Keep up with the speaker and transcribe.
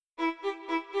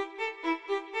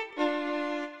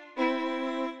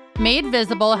Made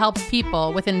Visible helps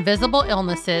people with invisible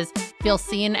illnesses feel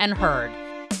seen and heard.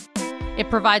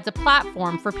 It provides a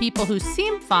platform for people who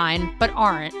seem fine but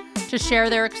aren't to share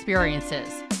their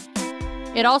experiences.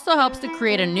 It also helps to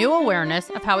create a new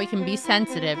awareness of how we can be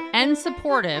sensitive and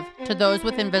supportive to those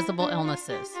with invisible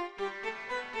illnesses.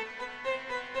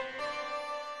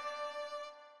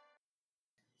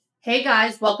 Hey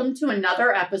guys, welcome to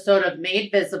another episode of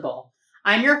Made Visible.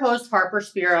 I'm your host, Harper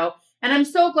Spiro, and I'm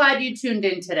so glad you tuned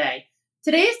in today.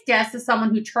 Today's guest is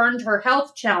someone who turned her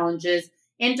health challenges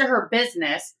into her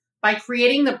business by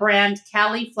creating the brand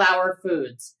Cali Flower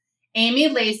Foods. Amy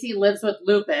Lacey lives with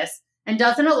lupus and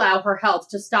doesn't allow her health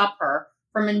to stop her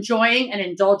from enjoying and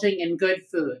indulging in good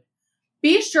food.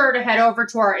 Be sure to head over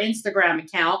to our Instagram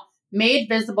account, Made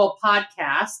Visible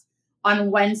Podcast,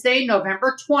 on Wednesday,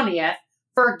 November 20th,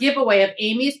 for a giveaway of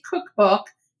Amy's cookbook,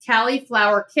 Cali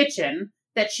Flower Kitchen,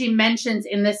 that she mentions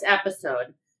in this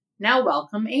episode. Now,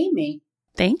 welcome, Amy.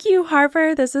 Thank you,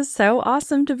 Harper. This is so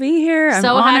awesome to be here. I'm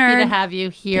so honored. Happy to have you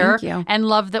here. Thank you. And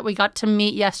love that we got to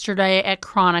meet yesterday at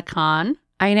Chronicon.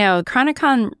 I know.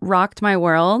 Chronicon rocked my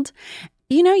world.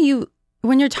 You know,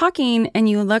 when you're talking and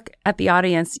you look at the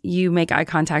audience, you make eye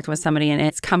contact with somebody and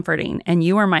it's comforting. And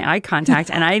you were my eye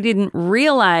contact. And I didn't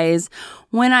realize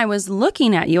when I was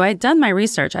looking at you, I'd done my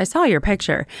research. I saw your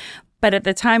picture. But at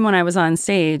the time when I was on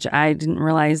stage, I didn't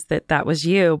realize that that was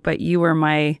you, but you were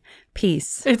my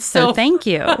piece. So thank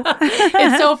you.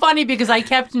 It's so funny because I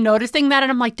kept noticing that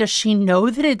and I'm like, does she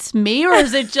know that it's me or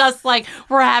is it just like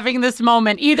we're having this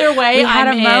moment? Either way, we had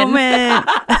a moment.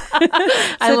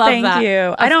 I love thank that.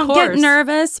 you. I don't get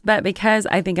nervous, but because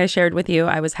I think I shared with you,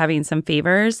 I was having some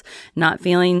fevers, not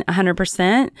feeling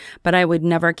 100%, but I would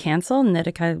never cancel.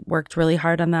 Nitika worked really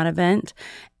hard on that event.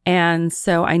 And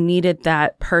so I needed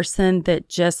that person that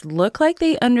just looked like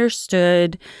they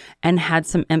understood and had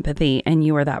some empathy. And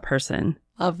you were that person.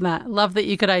 Love that. Love that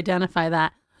you could identify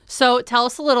that. So tell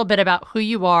us a little bit about who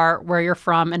you are, where you're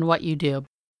from, and what you do.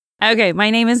 Okay.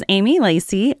 My name is Amy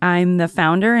Lacey. I'm the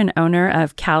founder and owner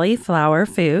of Cali Flower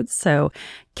Foods. So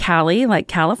Cali, like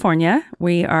California.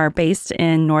 We are based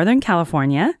in Northern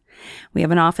California. We have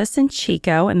an office in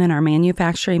Chico, and then our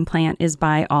manufacturing plant is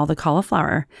by all the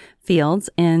cauliflower fields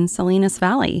in Salinas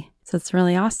Valley. So it's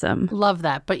really awesome. Love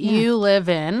that. But you live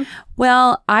in?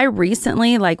 Well, I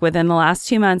recently, like within the last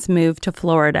 2 months, moved to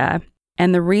Florida.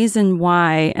 And the reason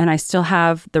why, and I still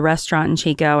have the restaurant in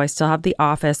Chico, I still have the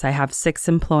office, I have 6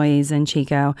 employees in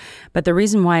Chico. But the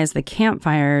reason why is the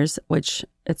campfires, which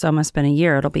it's almost been a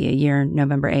year, it'll be a year,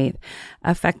 November 8th,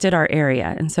 affected our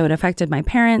area. And so it affected my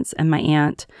parents and my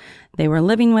aunt. They were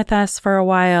living with us for a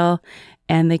while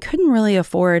and they couldn't really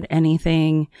afford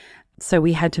anything. So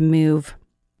we had to move.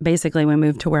 Basically, we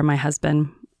moved to where my husband's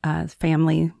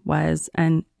family was.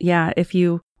 And yeah, if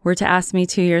you were to ask me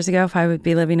 2 years ago if I would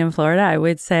be living in Florida, I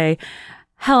would say,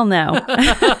 hell no.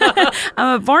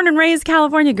 I'm a born and raised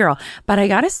California girl. But I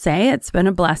got to say, it's been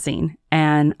a blessing.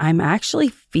 And I'm actually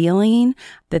feeling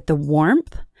that the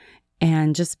warmth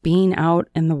and just being out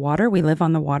in the water, we live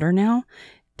on the water now,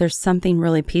 there's something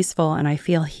really peaceful and I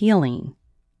feel healing.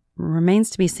 Remains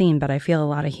to be seen, but I feel a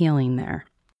lot of healing there.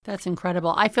 That's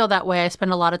incredible. I feel that way. I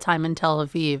spend a lot of time in Tel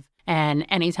Aviv. And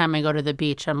anytime I go to the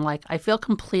beach, I'm like, I feel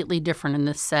completely different in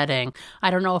this setting. I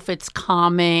don't know if it's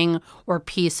calming or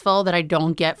peaceful that I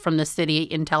don't get from the city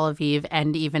in Tel Aviv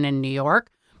and even in New York.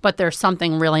 But there's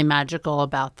something really magical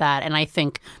about that. And I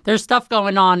think there's stuff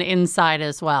going on inside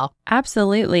as well.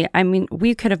 Absolutely. I mean,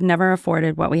 we could have never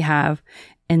afforded what we have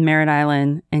in Merritt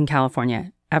Island in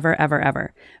California, ever, ever,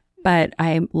 ever. But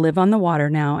I live on the water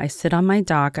now. I sit on my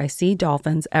dock. I see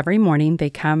dolphins every morning. They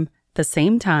come the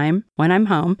same time when I'm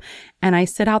home. And I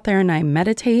sit out there and I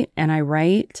meditate and I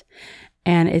write.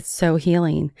 And it's so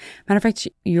healing. Matter of fact,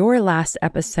 your last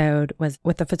episode was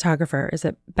with the photographer. Is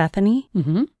it Bethany?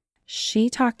 Mm-hmm. She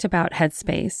talked about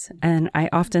Headspace. And I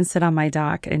often sit on my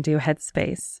dock and do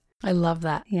Headspace. I love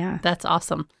that. Yeah. That's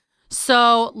awesome.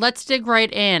 So let's dig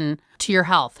right in to your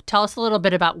health. Tell us a little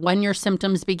bit about when your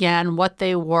symptoms began, what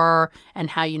they were, and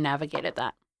how you navigated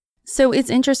that. So it's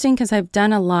interesting because I've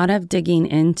done a lot of digging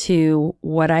into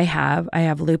what I have. I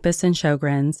have lupus and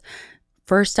Sjogren's.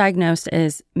 First diagnosed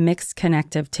as mixed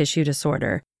connective tissue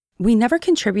disorder. We never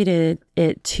contributed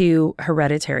it to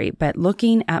hereditary, but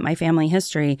looking at my family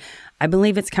history, I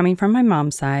believe it's coming from my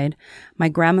mom's side. My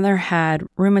grandmother had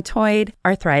rheumatoid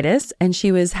arthritis and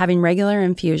she was having regular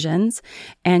infusions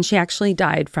and she actually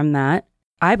died from that.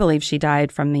 I believe she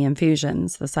died from the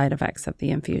infusions, the side effects of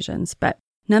the infusions, but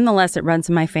nonetheless, it runs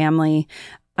in my family.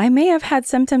 I may have had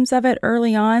symptoms of it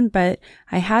early on, but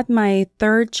I had my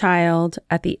third child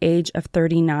at the age of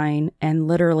 39, and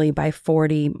literally by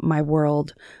 40, my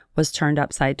world was turned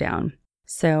upside down.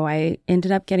 So I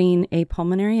ended up getting a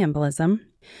pulmonary embolism,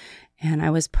 and I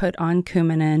was put on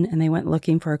Coumadin, and they went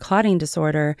looking for a clotting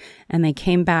disorder, and they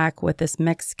came back with this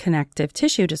mixed connective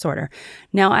tissue disorder.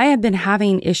 Now, I had been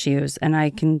having issues, and I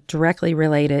can directly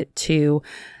relate it to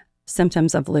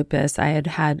symptoms of lupus. I had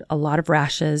had a lot of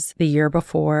rashes the year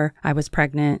before I was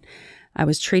pregnant. I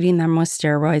was treating them with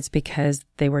steroids because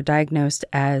they were diagnosed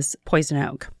as poison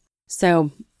oak.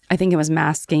 So I think it was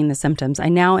masking the symptoms. I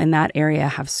now in that area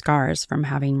have scars from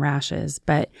having rashes,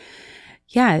 but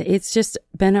yeah, it's just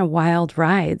been a wild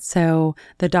ride. So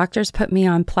the doctors put me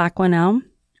on Plaquenil,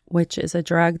 which is a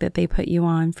drug that they put you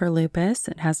on for lupus.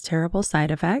 It has terrible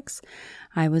side effects.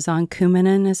 I was on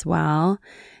Coumadin as well.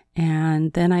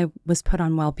 And then I was put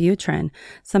on Wellbutrin.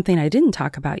 Something I didn't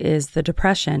talk about is the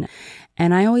depression.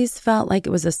 And I always felt like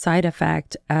it was a side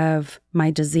effect of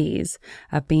my disease,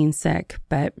 of being sick.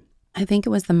 But I think it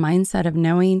was the mindset of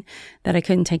knowing that I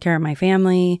couldn't take care of my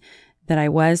family, that I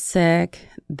was sick,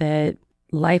 that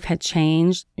life had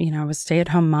changed. You know, I was a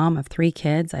stay-at-home mom of 3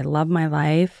 kids. I love my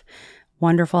life.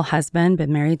 Wonderful husband,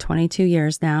 been married 22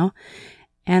 years now.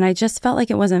 And I just felt like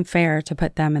it wasn't fair to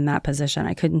put them in that position.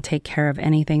 I couldn't take care of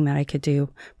anything that I could do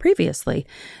previously.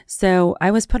 So I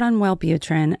was put on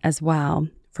Wellbutrin as well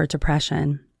for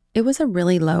depression. It was a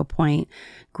really low point.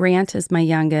 Grant is my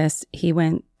youngest. He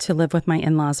went to live with my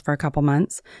in-laws for a couple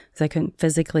months because I couldn't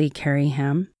physically carry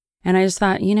him. And I just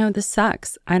thought, you know, this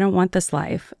sucks. I don't want this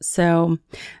life. So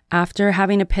after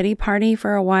having a pity party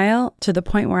for a while, to the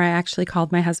point where I actually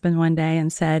called my husband one day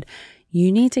and said, you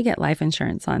need to get life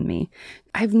insurance on me.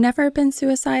 I've never been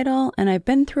suicidal, and I've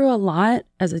been through a lot.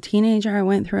 As a teenager, I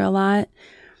went through a lot,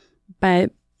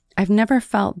 but I've never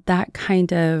felt that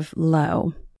kind of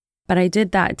low. But I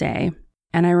did that day.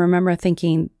 And I remember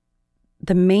thinking,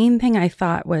 the main thing I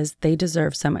thought was they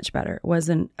deserve so much better. It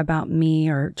wasn't about me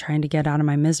or trying to get out of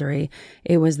my misery.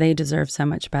 It was they deserve so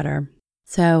much better.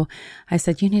 So I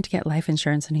said, you need to get life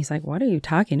insurance. And he's like, what are you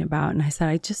talking about? And I said,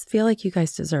 I just feel like you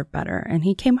guys deserve better. And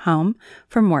he came home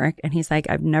from work and he's like,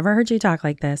 I've never heard you talk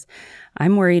like this.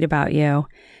 I'm worried about you.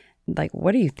 Like,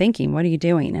 what are you thinking? What are you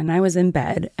doing? And I was in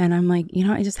bed and I'm like, you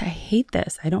know, I hate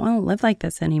this. I don't want to live like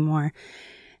this anymore.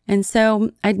 And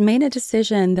so I'd made a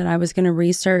decision that I was going to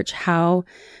research how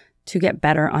to get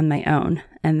better on my own,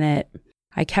 and that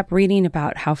I kept reading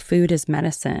about how food is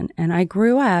medicine. And I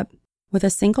grew up with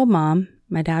a single mom.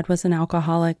 My dad was an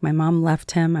alcoholic. My mom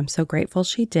left him. I'm so grateful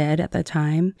she did at the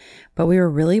time, but we were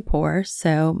really poor.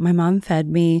 So my mom fed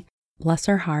me, bless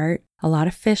her heart, a lot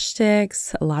of fish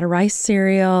sticks, a lot of rice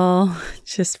cereal,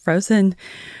 just frozen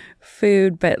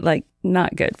food, but like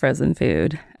not good frozen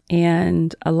food,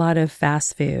 and a lot of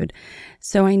fast food.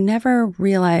 So I never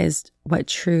realized what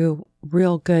true,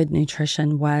 real good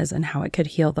nutrition was and how it could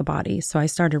heal the body. So I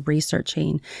started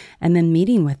researching and then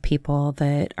meeting with people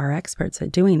that are experts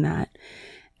at doing that.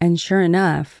 And sure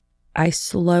enough, I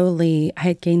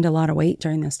had gained a lot of weight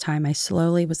during this time. I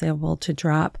slowly was able to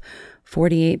drop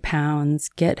 48 pounds,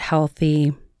 get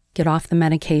healthy, get off the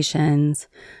medications,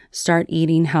 start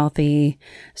eating healthy,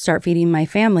 start feeding my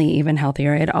family even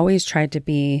healthier. I had always tried to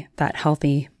be that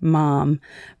healthy mom,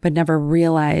 but never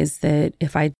realized that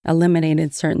if I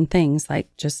eliminated certain things like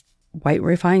just white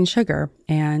refined sugar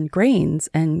and grains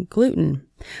and gluten.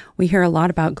 We hear a lot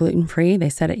about gluten-free. They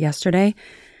said it yesterday.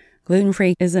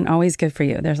 Gluten-free isn't always good for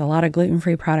you. There's a lot of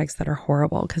gluten-free products that are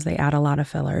horrible because they add a lot of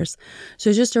fillers.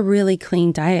 So just a really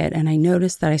clean diet. And I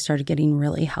noticed that I started getting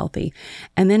really healthy.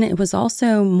 And then it was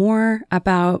also more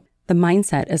about the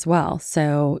mindset as well.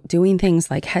 So doing things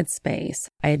like Headspace.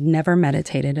 I had never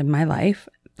meditated in my life.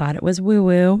 Thought it was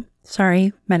woo-woo.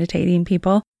 Sorry, meditating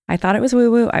people. I thought it was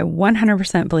woo-woo. I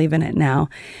 100% believe in it now.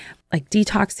 Like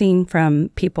detoxing from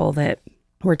people that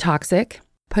were toxic,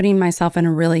 putting myself in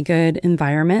a really good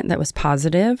environment that was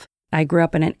positive. I grew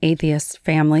up in an atheist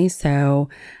family, so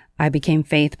I became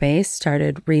faith-based,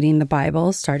 started reading the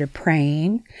Bible, started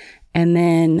praying, and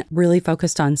then really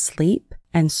focused on sleep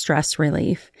and stress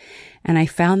relief. And I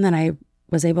found that I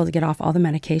was able to get off all the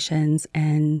medications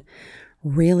and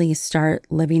really start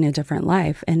living a different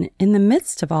life. And in the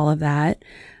midst of all of that,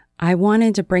 I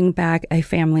wanted to bring back a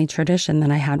family tradition that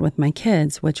I had with my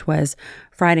kids, which was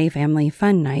Friday family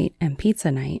fun night and pizza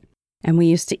night. And we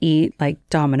used to eat like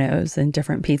Domino's and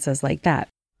different pizzas like that.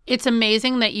 It's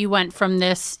amazing that you went from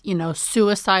this,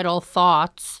 suicidal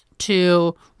thoughts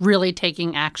to really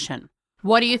taking action.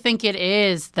 What do you think it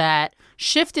is that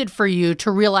shifted for you to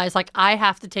realize, like, I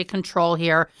have to take control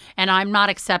here and I'm not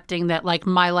accepting that, like,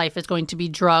 my life is going to be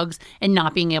drugs and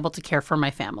not being able to care for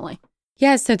my family?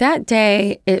 Yeah, so that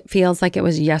day, it feels like it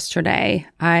was yesterday.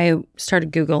 I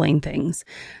started Googling things,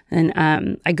 and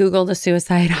I Googled a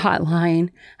suicide hotline.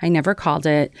 I never called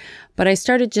it, but I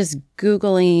started just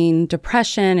Googling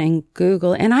depression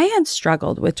and I had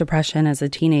struggled with depression as a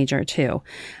teenager too.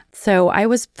 So I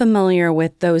was familiar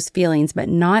with those feelings, but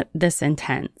not this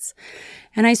intense.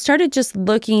 And I started just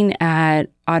looking at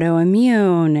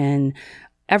autoimmune and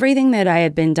everything that I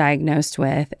had been diagnosed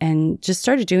with and just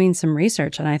started doing some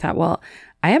research. And I thought, well,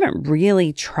 I haven't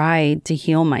really tried to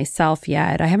heal myself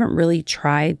yet. I haven't really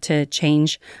tried to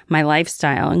change my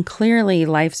lifestyle. And clearly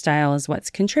lifestyle is what's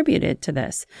contributed to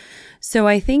this. So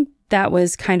I think that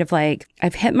was kind of like,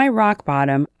 I've hit my rock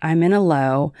bottom. I'm in a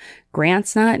low.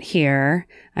 Grant's not here.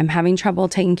 I'm having trouble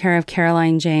taking care of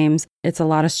Caroline James. It's a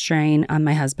lot of strain on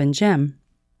my husband, Jim.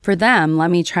 For them,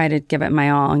 let me try to give it my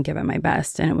all and give it my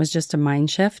best. And it was just a mind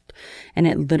shift. And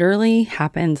it literally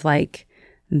happened like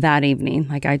that evening.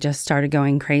 Like I just started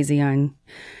going crazy on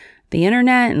the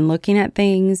internet and looking at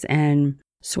things and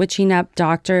switching up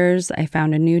doctors. I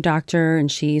found a new doctor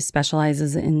and she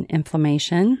specializes in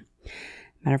inflammation.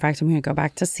 Matter of fact, I'm going to go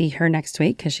back to see her next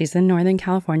week because she's in Northern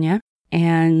California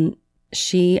and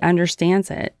she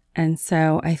understands it. And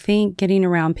so I think getting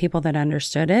around people that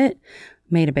understood it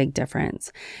made a big difference.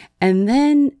 And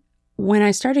then when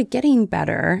I started getting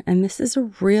better, and this is a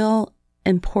real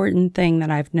important thing that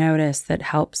I've noticed that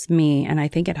helps me, and I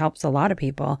think it helps a lot of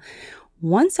people.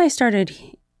 Once I started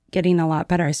getting a lot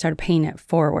better, I started paying it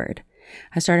forward.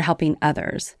 I started helping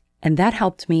others, and that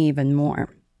helped me even more.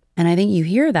 And I think you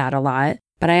hear that a lot,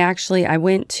 but I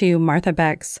went to Martha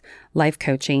Beck's life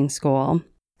coaching school.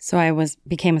 So I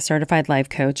became a certified life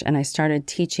coach, and I started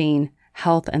teaching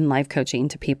health and life coaching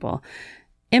to people.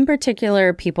 In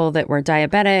particular, people that were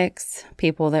diabetics,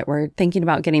 people that were thinking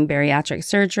about getting bariatric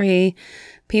surgery,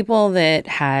 people that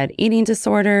had eating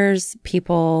disorders,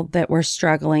 people that were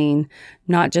struggling,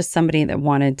 not just somebody that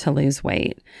wanted to lose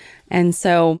weight. And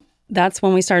so that's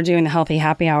when we started doing the healthy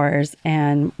happy hours.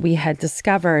 And I had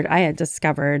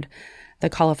discovered the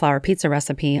cauliflower pizza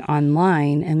recipe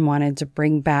online and wanted to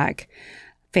bring back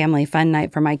family fun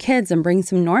night for my kids and bring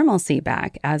some normalcy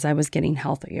back as I was getting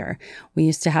healthier. We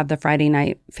used to have the Friday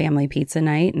night family pizza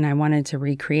night, and I wanted to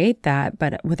recreate that,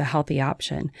 but with a healthy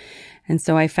option. And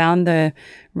so I found the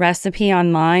recipe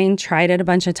online, tried it a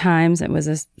bunch of times. It was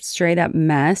a straight up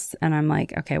mess. And I'm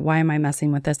like, okay, why am I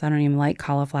messing with this? I don't even like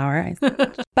cauliflower.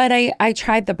 But I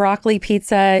tried the broccoli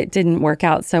pizza. It didn't work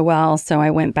out so well. So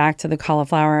I went back to the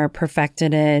cauliflower,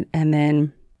 perfected it, and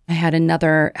then I had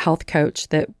another health coach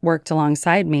that worked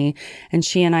alongside me, and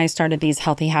she and I started these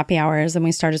healthy happy hours, and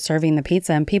we started serving the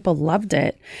pizza, and people loved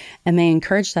it, and they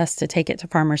encouraged us to take it to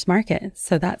farmers market.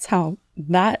 So that's how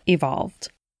that evolved.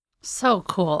 So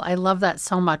cool. I love that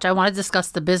so much. I want to discuss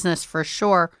the business for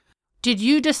sure. Did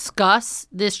you discuss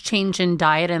this change in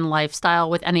diet and lifestyle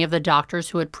with any of the doctors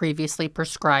who had previously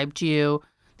prescribed you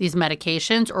these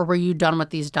medications, or were you done with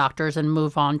these doctors and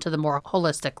move on to the more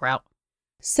holistic route?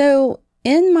 So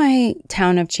in my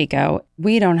town of Chico,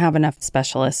 we don't have enough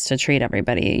specialists to treat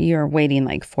everybody. You're waiting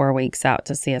like 4 weeks out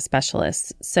to see a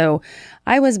specialist. So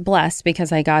I was blessed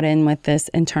because I got in with this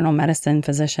internal medicine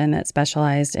physician that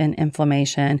specialized in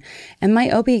inflammation. And my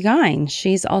OB-GYN,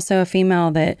 she's also a female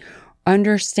that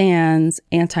understands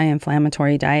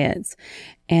anti-inflammatory diets.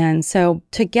 And so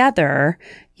together,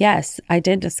 yes, I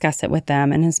did discuss it with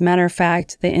them. And as a matter of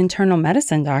fact, the internal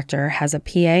medicine doctor has a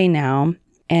PA now,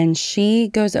 and she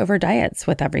goes over diets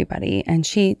with everybody. And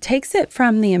she takes it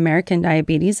from the American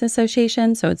Diabetes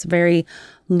Association. So it's very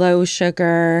low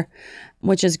sugar,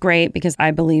 which is great because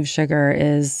I believe sugar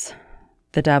is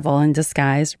the devil in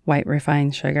disguise, white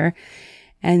refined sugar.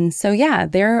 And so, yeah,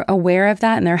 they're aware of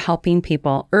that and they're helping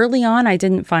people. Early on, I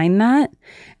didn't find that.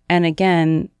 And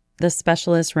again, the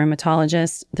specialist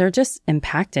rheumatologists, they're just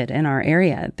impacted in our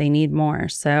area. They need more.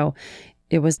 So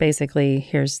it was basically,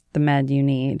 here's the med you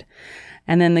need.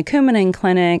 And then the Coumadin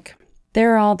Clinic,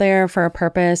 they're all there for a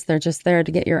purpose. They're just there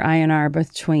to get your INR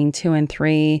between 2 and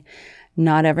 3.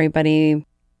 Not everybody,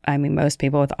 I mean, most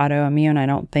people with autoimmune, I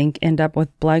don't think end up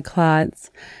with blood clots.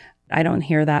 I don't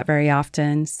hear that very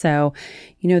often. So,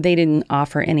 they didn't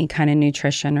offer any kind of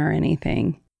nutrition or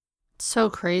anything. So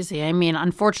crazy. I mean,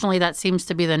 unfortunately, that seems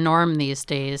to be the norm these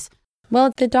days.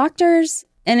 Well, the doctors,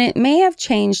 and it may have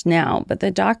changed now, but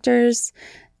the doctors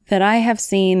that I have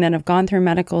seen that have gone through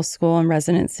medical school and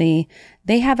residency,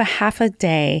 they have a half a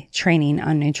day training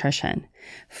on nutrition.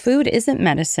 Food isn't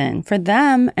medicine for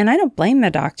them, and I don't blame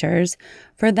the doctors.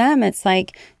 For them, it's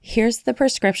like, here's the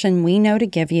prescription we know to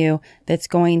give you that's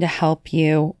going to help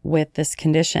you with this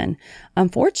condition.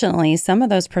 Unfortunately, some of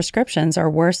those prescriptions are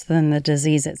worse than the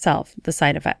disease itself, the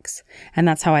side effects, and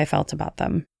that's how I felt about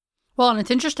them. Well, and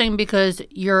it's interesting because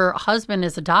your husband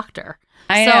is a doctor.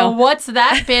 I know. So what's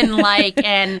that been like,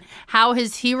 and how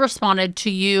has he responded to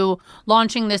you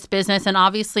launching this business and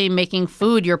obviously making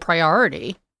food your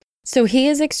priority? So he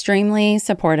is extremely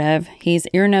supportive. He's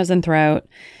ear, nose, and throat.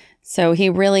 So he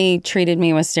really treated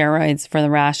me with steroids for the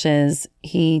rashes.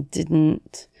 He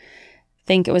didn't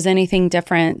think it was anything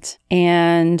different.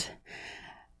 And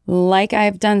like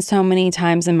I've done so many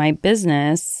times in my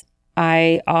business,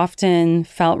 I often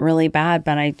felt really bad,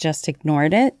 but I just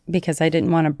ignored it because I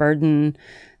didn't want to burden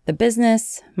the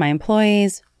business, my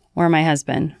employees, or my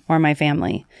husband, or my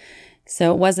family.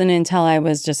 So it wasn't until I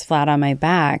was just flat on my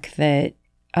back that,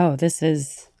 oh, this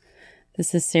is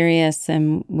serious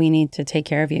and we need to take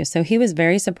care of you. So he was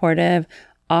very supportive,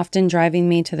 often driving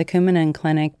me to the Coumadin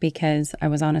clinic because I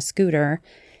was on a scooter,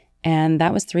 and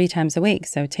that was 3 times a week.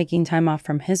 So taking time off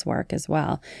from his work as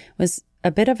well was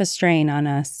a bit of a strain on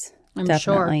us. I'm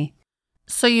definitely. Sure.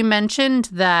 So you mentioned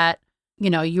that,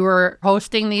 you were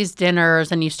hosting these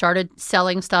dinners and you started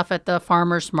selling stuff at the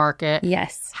farmer's market.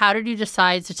 Yes. How did you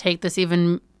decide to take this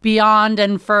even beyond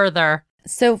and further?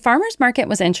 So farmer's market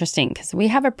was interesting because we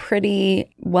have a pretty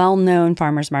well-known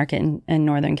farmer's market in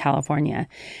Northern California.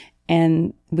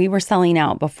 And we were selling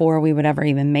out before we would ever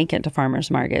even make it to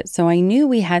farmer's market. So I knew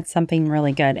we had something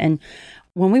really good. And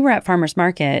when we were at farmer's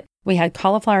market, we had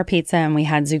cauliflower pizza and we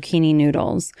had zucchini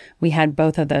noodles. We had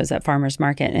both of those at farmer's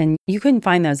market. And you couldn't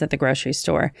find those at the grocery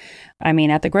store. I mean,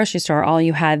 at the grocery store, all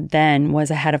you had then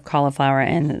was a head of cauliflower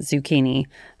and zucchini.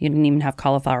 You didn't even have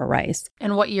cauliflower rice.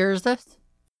 And what year is this?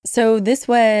 So this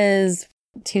was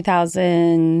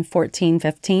 2014,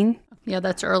 15. Yeah,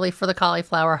 that's early for the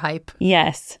cauliflower hype.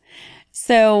 Yes.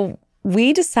 So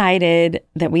we decided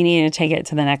that we needed to take it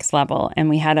to the next level. And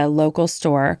we had a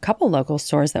couple local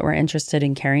stores that were interested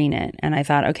in carrying it. And I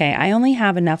thought, okay, I only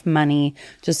have enough money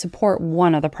to support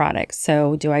one of the products.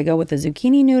 So do I go with the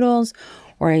zucchini noodles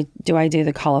or do I do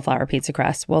the cauliflower pizza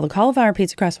crust? Well, the cauliflower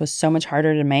pizza crust was so much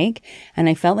harder to make, and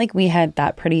I felt like we had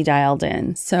that pretty dialed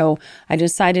in. So I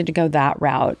decided to go that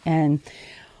route. And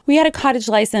we had a cottage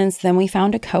license. Then we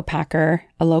found a co-packer,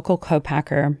 a local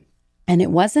co-packer. And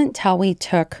it wasn't till we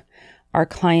took our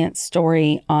client's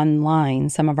story online,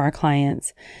 some of our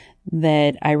clients,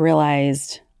 that I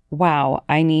realized, wow,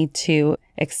 I need to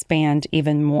expand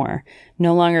even more.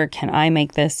 No longer can I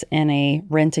make this in a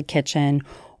rented kitchen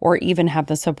or even have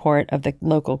the support of the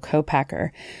local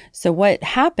co-packer. So what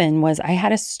happened was I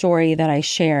had a story that I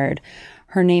shared.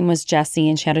 Her name was Jessie,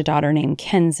 and she had a daughter named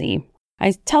Kenzie.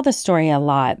 I tell this story a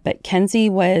lot, but Kenzie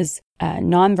was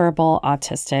nonverbal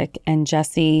autistic, and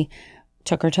Jessie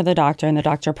took her to the doctor, and the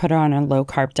doctor put her on a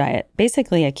low-carb diet,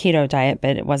 basically a keto diet,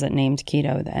 but it wasn't named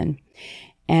keto then.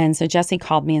 And so Jessie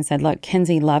called me and said, look,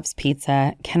 Kenzie loves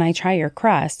pizza. Can I try your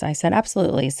crust? I said,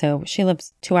 absolutely. So she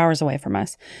lives 2 hours away from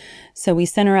us. So we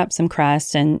sent her up some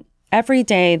crust, and every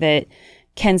day that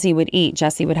Kenzie would eat,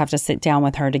 Jessie would have to sit down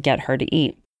with her to get her to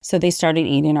eat. So they started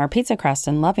eating our pizza crust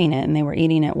and loving it, and they were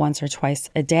eating it once or twice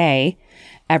a day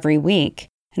every week.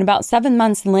 And about 7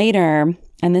 months later,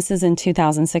 and this is in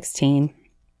 2016,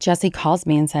 Jessie calls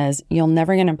me and says, you're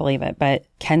never going to believe it, but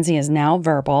Kenzie is now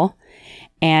verbal,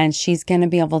 and she's going to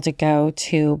be able to go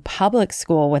to public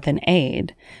school with an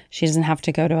aide. She doesn't have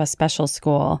to go to a special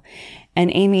school. And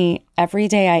Amy, every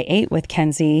day I ate with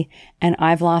Kenzie, and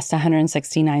I've lost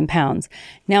 169 pounds.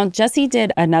 Now, Jessie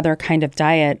did another kind of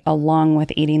diet along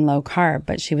with eating low carb,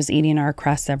 but she was eating our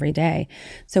crusts every day.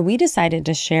 So we decided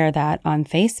to share that on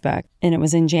Facebook, and it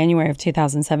was in January of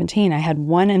 2017. I had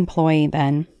one employee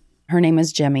then. Her name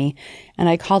was Jimmy. And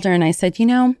I called her and I said,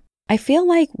 I feel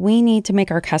like we need to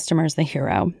make our customers the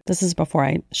hero. This is before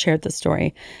I shared the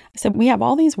story. I said, we have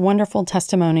all these wonderful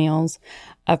testimonials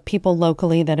of people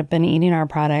locally that have been eating our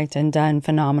product and done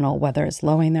phenomenal, whether it's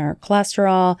lowering their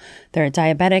cholesterol, they're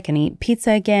diabetic and eat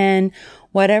pizza again,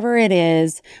 whatever it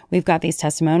is, we've got these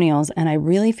testimonials. And I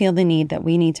really feel the need that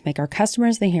we need to make our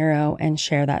customers the hero and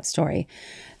share that story.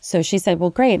 So she said,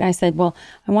 well, great. I said, well,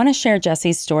 I want to share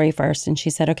Jessie's story first. And she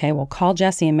said, okay, well, call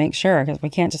Jessie and make sure, because we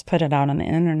can't just put it out on the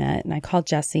internet. And I called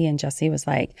Jessie, and Jessie was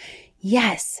like,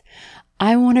 yes,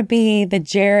 I want to be the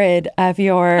Jared of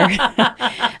your,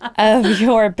 of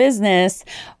your business.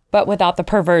 but without the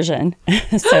perversion.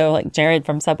 So like Jared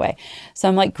from Subway. So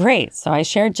I'm like, great. So I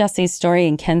shared Jesse's story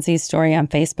and Kenzie's story on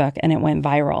Facebook, and it went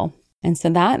viral. And so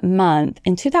that month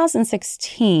in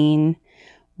 2016,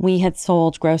 we had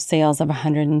sold gross sales of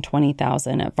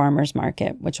 $120,000 at Farmers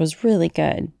Market, which was really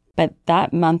good. But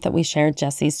that month that we shared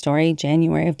Jesse's story,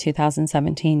 January of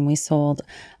 2017, we sold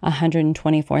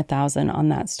 $124,000 on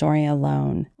that story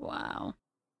alone. Wow.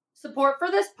 Support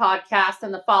for this podcast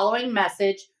and the following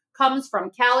message comes from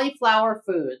Cauliflower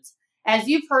Foods. As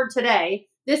you've heard today,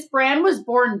 this brand was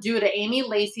born due to Amy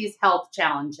Lacey's health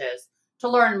challenges. To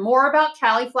learn more about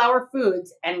Cauliflower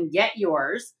Foods and get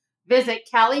yours, visit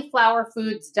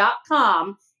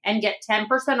cauliflowerfoods.com and get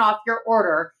 10% off your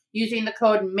order using the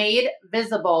code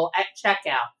MADEVISIBLE at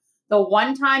checkout. The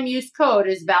one-time use code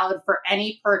is valid for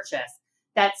any purchase.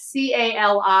 That's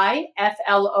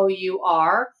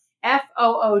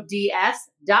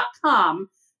CALIFLOURFOODS.com,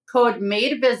 code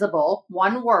MADEVISIBLE,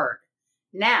 one word.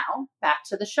 Now, back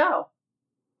to the show.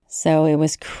 So it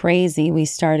was crazy. We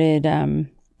started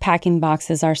packing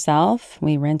boxes ourselves.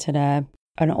 We rented an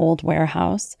old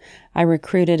warehouse. I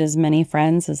recruited as many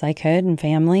friends as I could and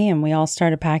family, and we all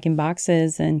started packing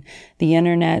boxes, and the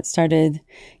internet started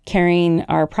carrying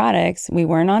our products. We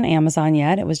weren't on Amazon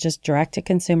yet. It was just direct to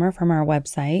consumer from our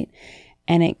website,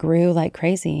 and it grew like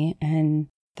crazy. And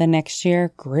the next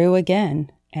year grew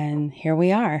again, and here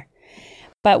we are.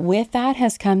 But with that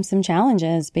has come some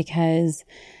challenges, because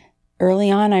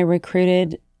early on I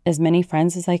recruited as many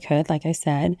friends as I could, like I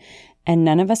said, and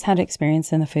none of us had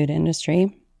experience in the food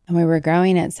industry. And we were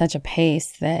growing at such a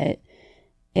pace that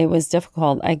it was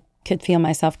difficult. I could feel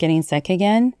myself getting sick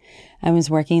again. I was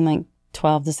working like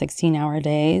 12 to 16-hour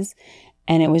days,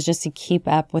 and it was just to keep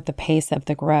up with the pace of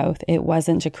the growth. It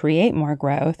wasn't to create more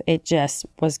growth. It just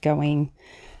was going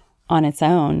on its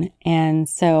own. And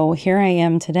so here I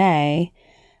am today.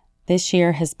 This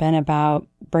year has been about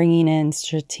bringing in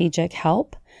strategic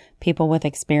help, people with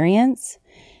experience,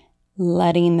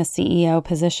 letting the CEO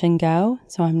position go.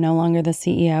 So I'm no longer the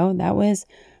CEO. That was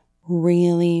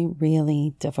really,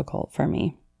 really difficult for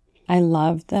me. I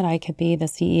loved that I could be the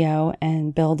CEO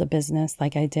and build a business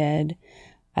like I did.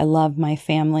 I love my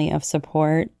family of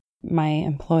support, my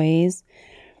employees.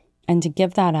 And to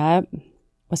give that up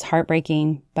was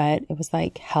heartbreaking, but it was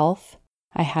like health.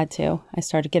 I had to. I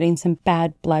started getting some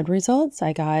bad blood results.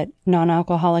 I got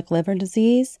non-alcoholic liver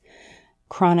disease,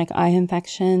 chronic eye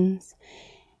infections.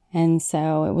 And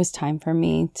so it was time for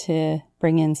me to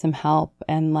bring in some help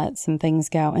and let some things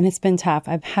go. And it's been tough.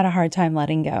 I've had a hard time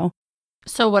letting go.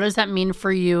 So what does that mean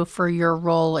for you, for your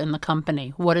role in the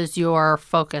company? What is your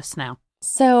focus now?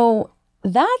 So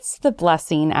that's the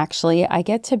blessing, actually. I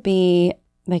get to be,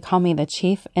 they call me the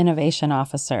Chief Innovation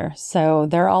Officer. So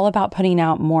they're all about putting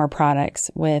out more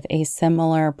products with a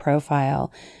similar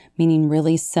profile, meaning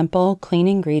really simple, clean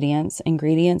ingredients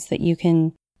that you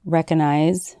can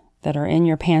recognize that are in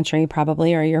your pantry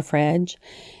probably or your fridge,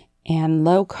 and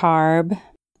low carb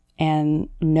and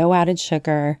no added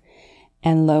sugar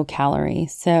and low calorie.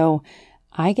 So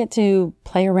I get to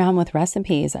play around with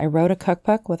recipes. I wrote a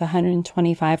cookbook with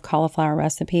 125 cauliflower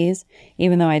recipes,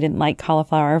 even though I didn't like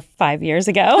cauliflower 5 years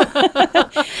ago.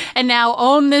 And now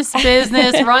own this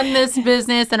business, run this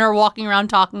business, and are walking around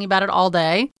talking about it all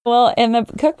day. Well, and the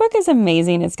cookbook is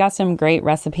amazing. It's got some great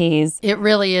recipes. It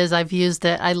really is. I've used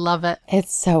it. I love it.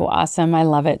 It's so awesome. I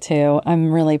love it too.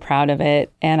 I'm really proud of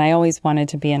it. And I always wanted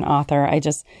to be an author.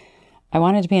 I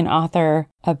wanted to be an author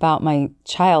about my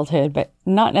childhood, but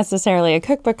not necessarily a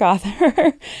cookbook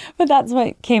author. But that's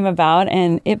what came about,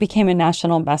 and it became a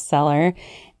national bestseller.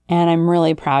 And I'm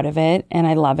really proud of it, and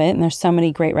I love it. And there's so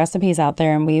many great recipes out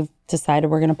there, and we've decided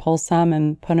we're going to pull some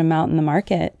and put them out in the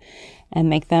market and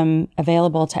make them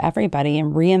available to everybody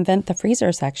and reinvent the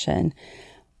freezer section.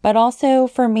 But also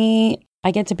for me,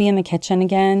 I get to be in the kitchen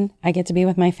again. I get to be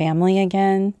with my family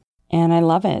again. And I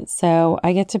love it. So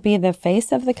I get to be the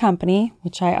face of the company,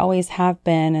 which I always have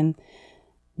been. And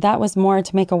that was more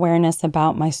to make awareness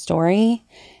about my story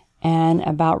and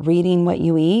about reading what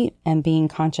you eat and being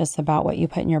conscious about what you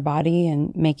put in your body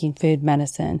and making food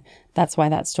medicine. That's why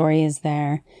that story is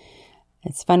there.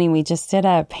 It's funny, we just did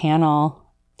a panel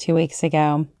 2 weeks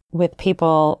ago with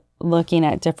people looking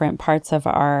at different parts of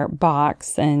our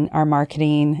box and our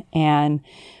marketing. And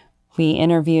we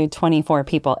interviewed 24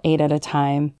 people, 8 at a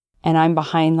time. And I'm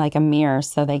behind like a mirror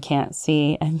so they can't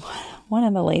see. And one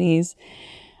of the ladies,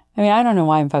 I mean, I don't know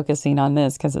why I'm focusing on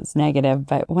this because it's negative,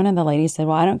 but one of the ladies said,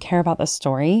 well, I don't care about the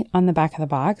story on the back of the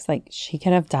box. Like, she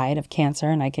could have died of cancer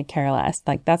and I could care less.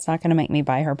 Like, that's not going to make me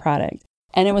buy her product.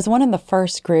 And it was one of the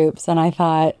first groups. And I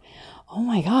thought, oh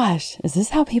my gosh, is this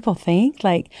how people think?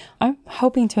 Like, I'm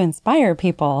hoping to inspire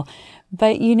people,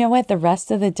 But you know what? The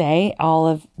rest of the day, all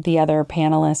of the other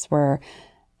panelists were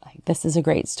like, this is a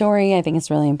great story. I think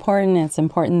it's really important. It's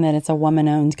important that it's a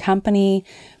woman-owned company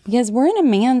because we're in a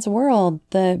man's world.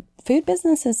 The food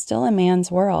business is still a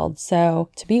man's world. So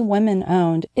to be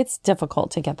women-owned, it's difficult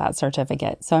to get that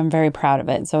certificate. So I'm very proud of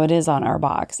it. So it is on our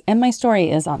box. And my story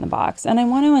is on the box. And I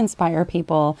want to inspire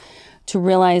people to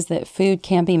realize that food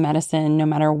can be medicine no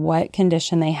matter what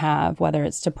condition they have, whether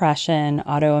it's depression,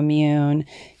 autoimmune,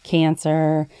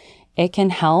 cancer. It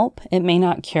can help. It may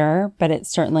not cure, but it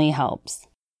certainly helps.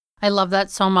 I love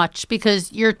that so much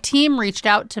because your team reached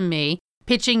out to me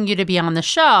pitching you to be on the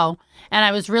show, and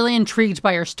I was really intrigued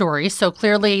by your story. So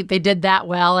clearly they did that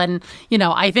well. And,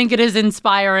 I think it is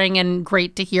inspiring and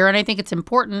great to hear. And I think it's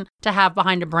important to have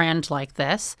behind a brand like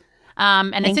this.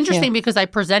 And it's interesting because I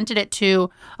presented it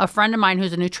to a friend of mine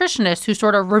who's a nutritionist who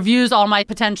sort of reviews all my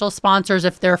potential sponsors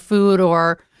if they're food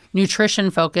or nutrition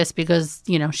focused because,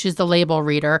 she's the label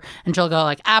reader and she'll go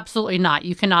like, absolutely not.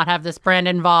 You cannot have this brand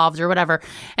involved or whatever.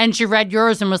 And she read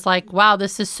yours and was like, wow,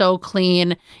 this is so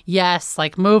clean. Yes,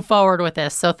 like move forward with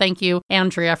this. So thank you,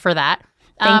 Andrea, for that.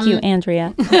 Thank you,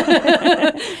 Andrea.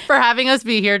 for having us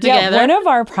be here together. Yeah, one of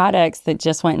our products that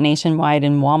just went nationwide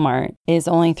in Walmart is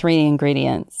only 3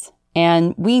 ingredients.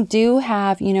 And we do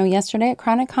have, yesterday at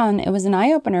ChronicCon, it was an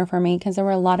eye-opener for me because there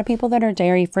were a lot of people that are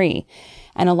dairy-free.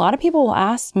 And a lot of people will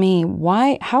ask me,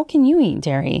 how can you eat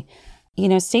dairy?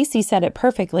 Stacey said it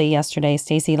perfectly yesterday,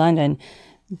 Stacey London.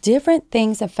 Different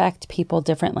things affect people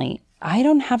differently. I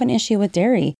don't have an issue with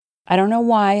dairy. I don't know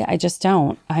why, I just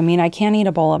don't. I mean, I can't eat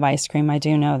a bowl of ice cream, I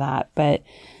do know that, but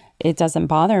it doesn't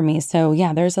bother me. So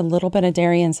yeah, there's a little bit of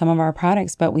dairy in some of our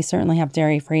products, but we certainly have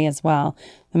dairy-free as well.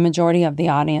 The majority of the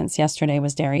audience yesterday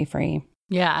was dairy-free.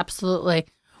 Yeah, absolutely.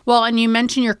 Well, and you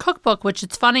mentioned your cookbook, which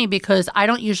it's funny because I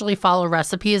don't usually follow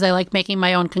recipes. I like making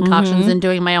my own concoctions and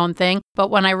doing my own thing.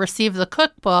 But when I received the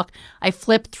cookbook, I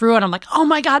flipped through and I'm like, oh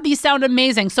my God, these sound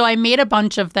amazing. So I made a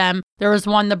bunch of them. There was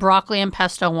one, the broccoli and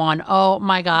pesto one. Oh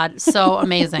my God, so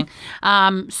amazing.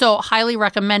 So highly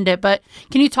recommend it. But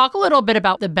can you talk a little bit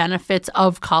about the benefits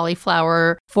of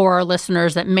cauliflower for our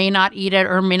listeners that may not eat it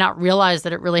or may not realize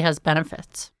that it really has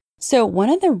benefits? So one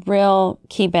of the real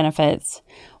key benefits,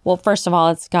 well, first of all,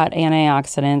 it's got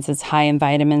antioxidants, it's high in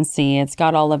vitamin C, it's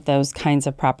got all of those kinds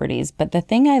of properties. But the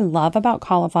thing I love about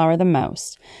cauliflower the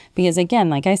most, because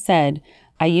again, like I said,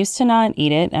 I used to not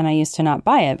eat it and I used to not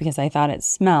buy it because I thought it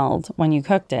smelled when you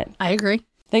cooked it. I agree.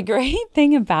 The great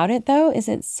thing about it, though, is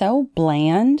it's so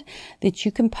bland that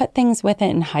you can put things with it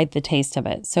and hide the taste of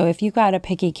it. So if you got a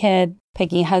picky kid,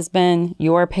 picky husband,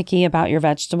 you're picky about your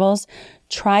vegetables,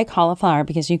 try cauliflower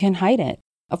because you can hide it.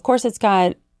 Of course, it's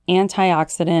got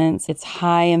antioxidants. It's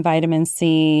high in vitamin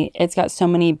C. It's got so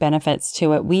many benefits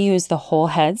to it. We use the whole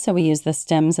head, so we use the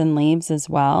stems and leaves as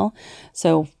well.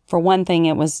 So for one thing,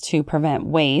 it was to prevent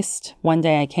waste. One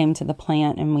day I came to the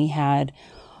plant and we had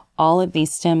all of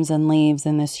these stems and leaves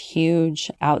in this huge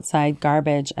outside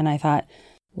garbage. And I thought,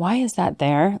 why is that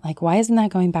there? Like, why isn't that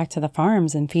going back to the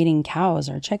farms and feeding cows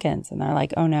or chickens? And they're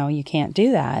like, oh no, you can't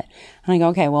do that. And I go,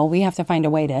 okay, well, we have to find a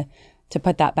way to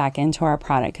put that back into our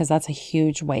product because that's a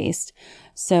huge waste.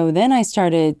 So then I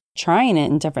started trying it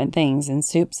in different things and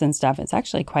soups and stuff. It's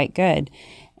actually quite good.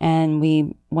 And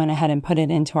we went ahead and put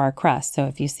it into our crust. So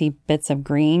if you see bits of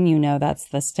green, you know that's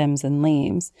the stems and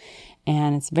leaves.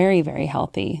 And it's very, very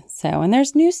healthy. So, and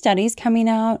there's new studies coming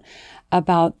out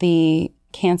about the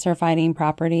cancer fighting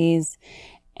properties.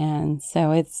 And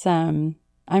so it's, I'm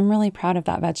really proud of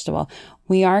that vegetable.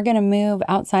 We are going to move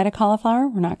outside of cauliflower.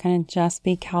 We're not going to just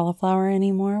be cauliflower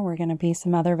anymore. We're going to be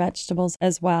some other vegetables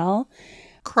as well.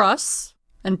 Crusts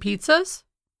and pizzas?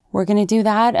 We're going to do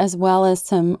that as well as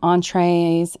some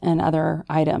entrees and other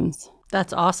items.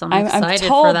 That's awesome. I'm excited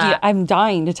for that. I'm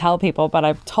dying to tell people, but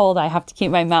I'm told I have to keep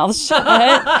my mouth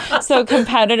shut so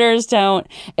competitors don't.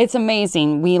 It's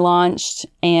amazing. We launched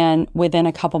and within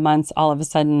a couple months, all of a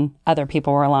sudden, other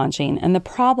people were launching. And the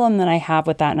problem that I have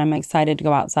with that, and I'm excited to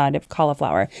go outside of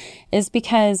cauliflower, is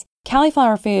because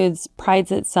Cauliflower Foods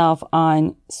prides itself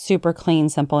on super clean,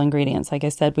 simple ingredients. Like I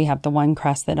said, we have the one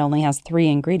crust that only has 3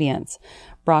 ingredients,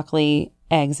 broccoli,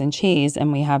 eggs, and cheese,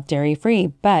 and we have dairy-free.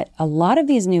 But a lot of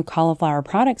these new cauliflower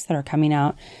products that are coming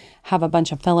out have a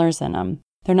bunch of fillers in them.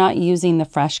 They're not using the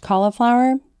fresh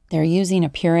cauliflower. They're using a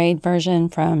pureed version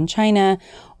from China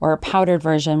or a powdered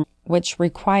version, which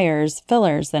requires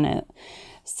fillers in it.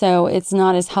 So it's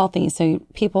not as healthy. So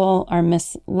people are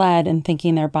misled in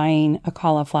thinking they're buying a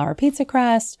cauliflower pizza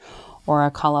crust or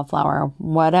a cauliflower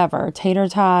whatever, tater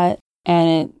tot.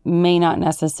 And it may not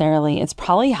necessarily, it's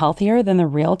probably healthier than the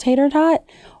real tater tot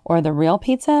or the real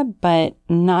pizza, but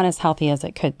not as healthy as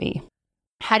it could be.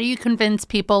 How do you convince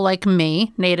people like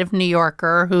me, native New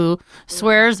Yorker, who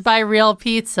swears by real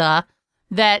pizza,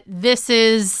 that this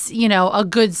is, a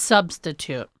good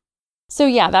substitute? So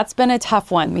yeah, that's been a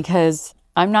tough one because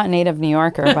I'm not native New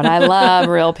Yorker, but I love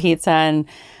real pizza. And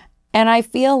I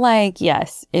feel like,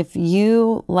 yes, if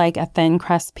you like a thin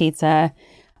crust pizza,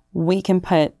 we can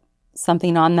put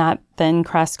something on that thin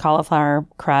crust cauliflower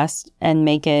crust and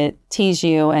make it tease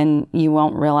you, and you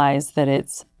won't realize that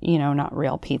it's, not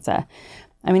real pizza.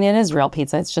 I mean, it is real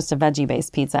pizza. It's just a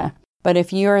veggie-based pizza. But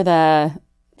if you're the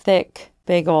thick,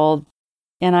 big old,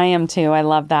 and I am too, I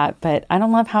love that, but I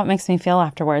don't love how it makes me feel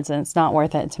afterwards, and it's not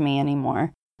worth it to me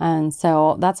anymore. And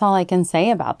so that's all I can say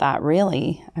about that,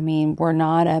 really. I mean, we're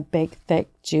not a big, thick,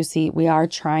 juicy. We are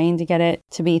trying to get it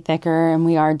to be thicker, and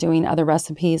we are doing other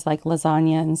recipes like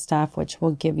lasagna and stuff, which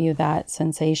will give you that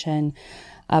sensation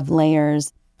of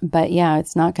layers. But yeah,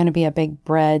 it's not going to be a big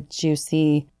bread,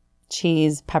 juicy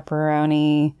cheese,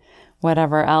 pepperoni,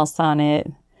 whatever else on it.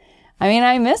 I mean,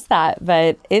 I miss that,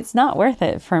 but it's not worth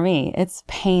it for me. It's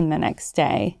pain the next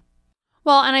day.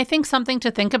 Well, and I think something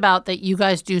to think about that you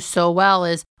guys do so well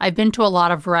is I've been to a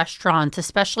lot of restaurants,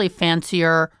 especially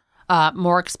fancier,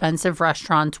 more expensive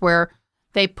restaurants, where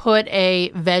they put a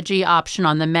veggie option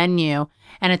on the menu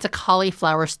and it's a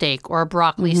cauliflower steak or a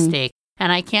broccoli steak.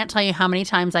 And I can't tell you how many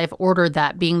times I've ordered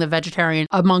that being the vegetarian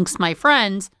amongst my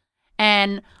friends,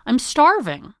 and I'm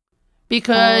starving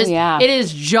because it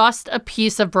is just a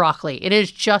piece of broccoli. It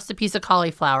is just a piece of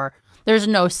cauliflower. There's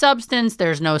no substance,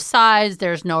 there's no size,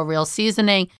 there's no real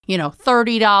seasoning.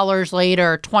 $30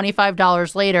 later,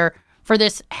 $25 later for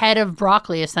this head of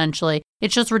broccoli, essentially.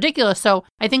 It's just ridiculous. So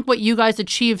I think what you guys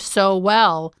achieve so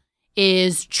well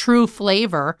is true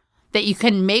flavor, that you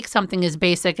can make something as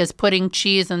basic as putting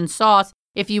cheese and sauce,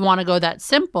 if you want to go that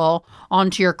simple,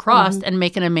 onto your crust and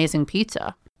make an amazing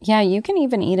pizza. Yeah, you can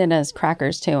even eat it as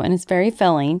crackers too, and it's very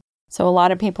filling. So a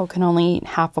lot of people can only eat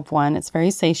half of one. It's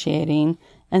very satiating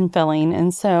and filling,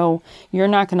 and so you're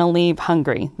not going to leave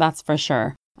hungry, that's for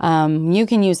sure. You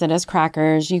can use it as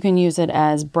crackers. You can use it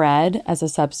as bread, as a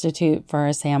substitute for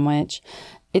a sandwich.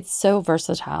 It's so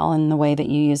versatile in the way that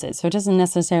you use it, so it doesn't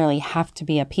necessarily have to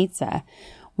be a pizza.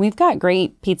 We've got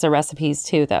great pizza recipes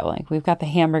too, though. Like we've got the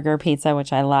hamburger pizza,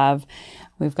 which I love.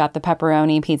 We've got the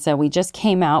pepperoni pizza. We just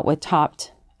came out with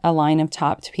a line of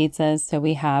topped pizzas. So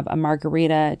we have a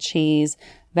margarita, cheese,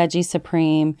 veggie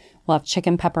supreme. We'll have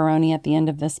chicken pepperoni at the end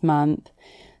of this month.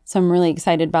 So I'm really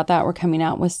excited about that. We're coming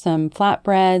out with some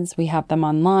flatbreads. We have them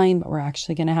online, but we're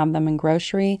actually going to have them in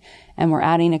grocery. And we're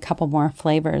adding a couple more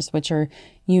flavors, which are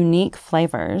unique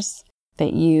flavors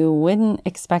that you wouldn't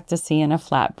expect to see in a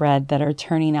flatbread that are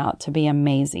turning out to be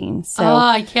amazing. So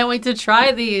I can't wait to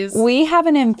try these. We have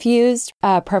an infused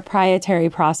proprietary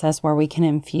process where we can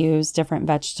infuse different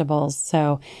vegetables.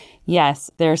 So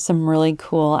yes, there's some really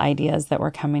cool ideas that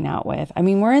we're coming out with. I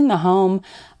mean, we're in the home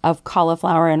of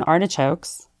cauliflower and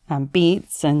artichokes,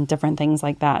 beets and different things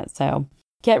like that. So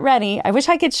get ready. I wish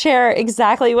I could share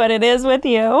exactly what it is with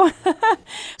you.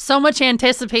 So much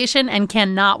anticipation, and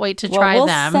cannot wait to try them.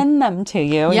 We'll send them to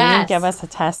you. Yes. You can give us a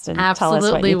test and tell us what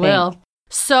Absolutely you will. think.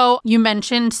 So you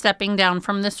mentioned stepping down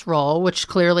from this role, which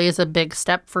clearly is a big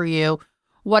step for you.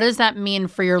 What does that mean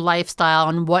for your lifestyle,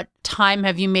 and what time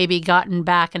have you maybe gotten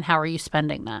back, and how are you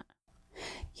spending that?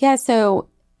 Yeah, so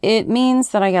it means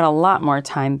that I got a lot more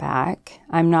time back.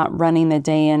 I'm not running the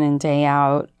day in and day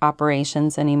out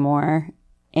operations anymore.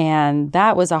 And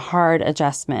that was a hard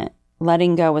adjustment.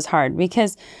 Letting go was hard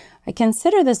because I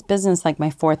consider this business like my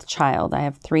fourth child. I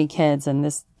have 3 kids, and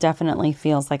this definitely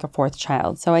feels like a fourth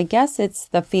child. So I guess it's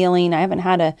the feeling. I haven't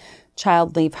had a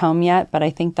child leave home yet, but I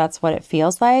think that's what it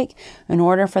feels like. In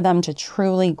order for them to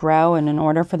truly grow, and in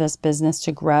order for this business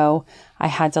to grow, I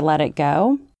had to let it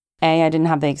go. A, I didn't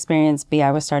have the experience. B,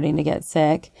 I was starting to get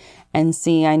sick. And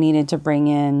C, I needed to bring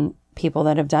in people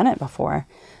that have done it before.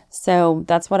 So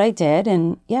that's what I did.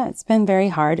 And yeah, it's been very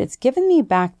hard. It's given me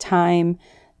back time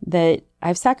that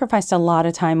I've sacrificed a lot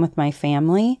of time with my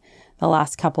family the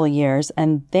last couple of years,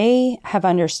 and they have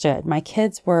understood. My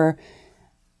kids were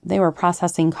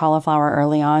processing cauliflower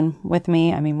early on with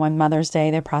me. I mean, one Mother's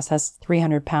Day, they processed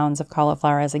 300 pounds of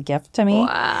cauliflower as a gift to me.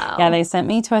 Wow. Yeah, they sent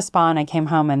me to a spa, and I came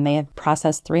home and they had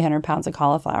processed 300 pounds of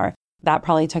cauliflower. That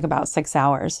probably took about 6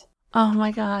 hours. Oh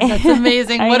my God, that's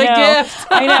amazing. What a gift.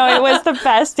 I know. It was the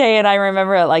best day, and I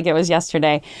remember it like it was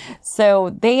yesterday.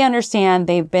 So they understand.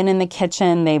 They've been in the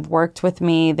kitchen. They've worked with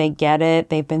me. They get it.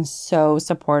 They've been so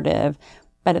supportive.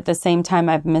 But at the same time,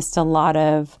 I've missed a lot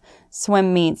of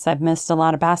swim meets. I've missed a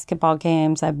lot of basketball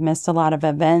games. I've missed a lot of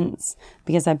events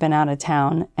because I've been out of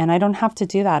town. And I don't have to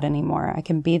do that anymore. I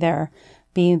can be there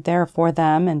be there for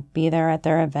them and be there at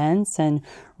their events and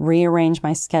rearrange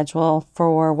my schedule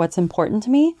for what's important to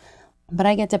me. But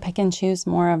I get to pick and choose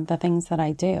more of the things that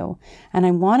I do. And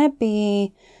I want to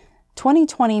be,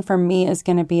 2020 for me is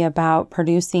going to be about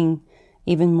producing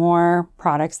even more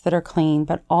products that are clean,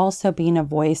 but also being a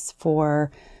voice for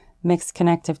mixed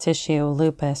connective tissue,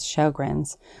 lupus,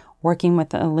 Sjogren's, working with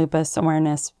the Lupus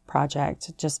Awareness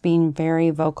Project, just being very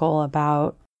vocal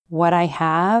about what I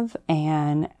have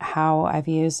and how I've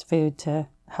used food to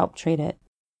help treat it.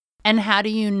 And how do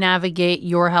you navigate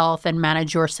your health and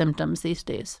manage your symptoms these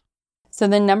days? So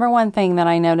the number one thing that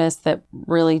I notice that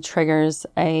really triggers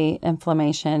a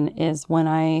inflammation is when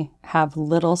I have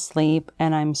little sleep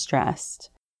and I'm stressed.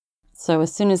 So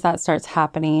as soon as that starts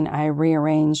happening, I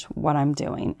rearrange what I'm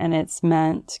doing. And it's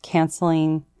meant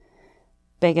canceling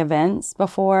big events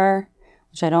before,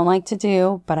 which I don't like to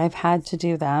do, but I've had to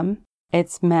do them.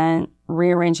 It's meant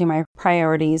rearranging my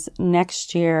priorities.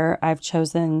 Next year, I've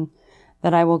chosen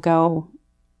that I will go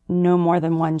no more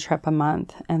than one trip a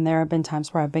month. And there have been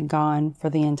times where I've been gone for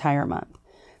the entire month,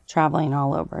 traveling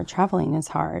all over. Traveling is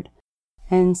hard.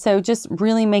 And so just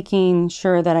really making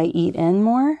sure that I eat in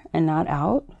more and not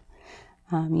out.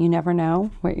 You never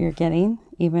know what you're getting,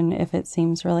 even if it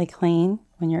seems really clean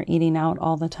when you're eating out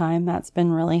all the time. That's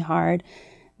been really hard.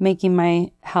 Making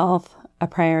my health a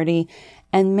priority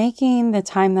and making the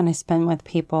time that I spend with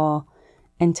people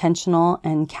intentional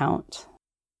and count.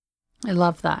 I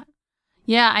love that.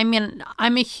 Yeah, I mean,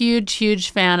 I'm a huge,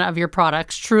 huge fan of your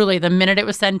products. Truly, the minute it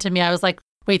was sent to me, I was like,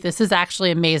 wait, this is actually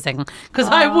amazing. Because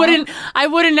I wouldn't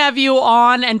have you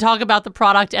on and talk about the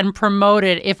product and promote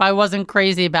it if I wasn't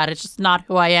crazy about it. It's just not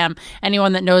who I am.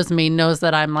 Anyone that knows me knows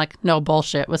that I'm like, no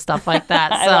bullshit with stuff like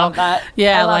that. I love that.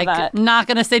 Yeah, not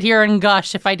going to sit here and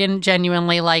gush if I didn't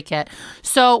genuinely like it.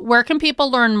 So where can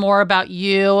people learn more about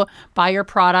you, buy your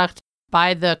product,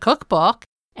 buy the cookbook,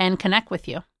 and connect with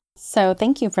you? So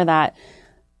thank you for that.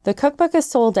 The cookbook is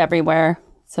sold everywhere.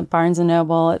 It's at Barnes &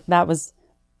 Noble.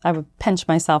 I would pinch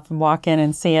myself and walk in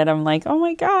and see it. I'm like, oh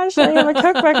my gosh, I have a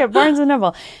cookbook at Barnes &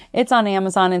 Noble. It's on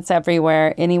Amazon. It's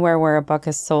everywhere, anywhere where a book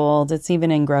is sold. It's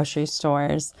even in grocery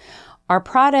stores. Our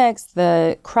products,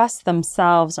 the crusts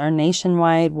themselves are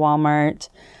nationwide, Walmart,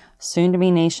 soon to be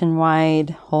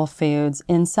nationwide, Whole Foods,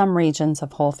 in some regions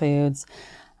of Whole Foods,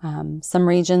 some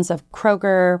regions of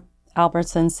Kroger,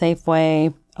 Albertsons,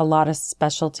 Safeway, a lot of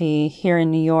specialty here in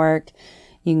New York.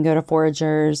 You can go to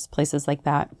Foragers, places like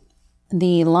that.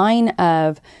 The line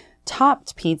of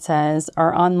topped pizzas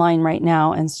are online right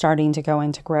now and starting to go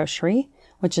into grocery,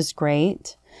 which is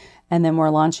great. And then we're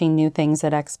launching new things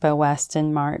at Expo West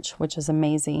in March, which is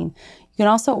amazing. You can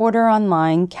also order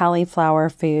online,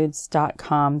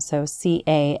 califlourfoods.com. So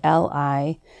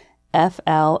CALIFLOUR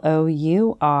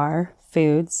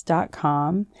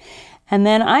foods.com. And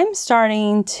then I've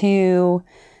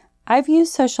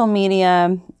used social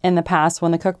media in the past.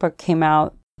 When the cookbook came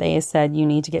out, they said you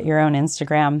need to get your own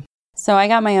Instagram. So I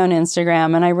got my own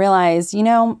Instagram and I realized,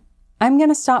 I'm going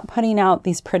to stop putting out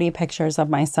these pretty pictures of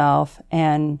myself.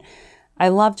 And I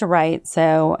love to write,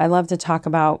 so I love to talk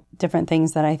about different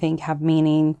things that I think have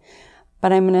meaning.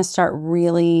 But I'm going to start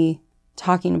really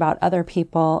talking about other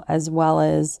people as well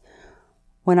as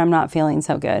when I'm not feeling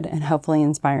so good and hopefully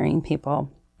inspiring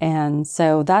people. And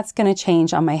so that's going to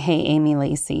change on my Hey Amy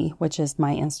Lacey, which is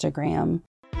my Instagram.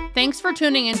 Thanks for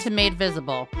tuning in to Made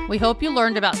Visible. We hope you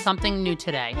learned about something new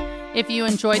today. If you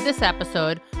enjoyed this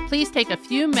episode, please take a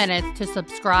few minutes to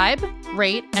subscribe,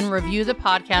 rate, and review the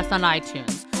podcast on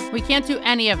iTunes. We can't do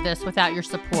any of this without your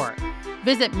support.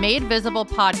 Visit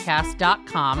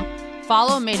madevisiblepodcast.com,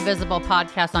 follow Made Visible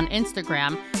Podcast on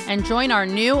Instagram, and join our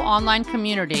new online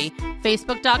community,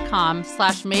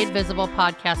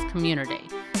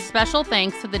 facebook.com/madevisiblepodcastcommunity. Special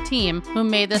thanks to the team who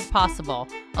made this possible.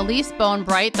 Elise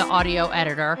Bonebright, the audio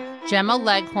editor, Gemma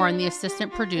Leghorn, the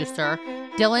assistant producer,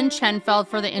 Dylan Chenfeld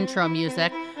for the intro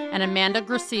music, and Amanda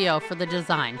Gracio for the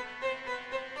design.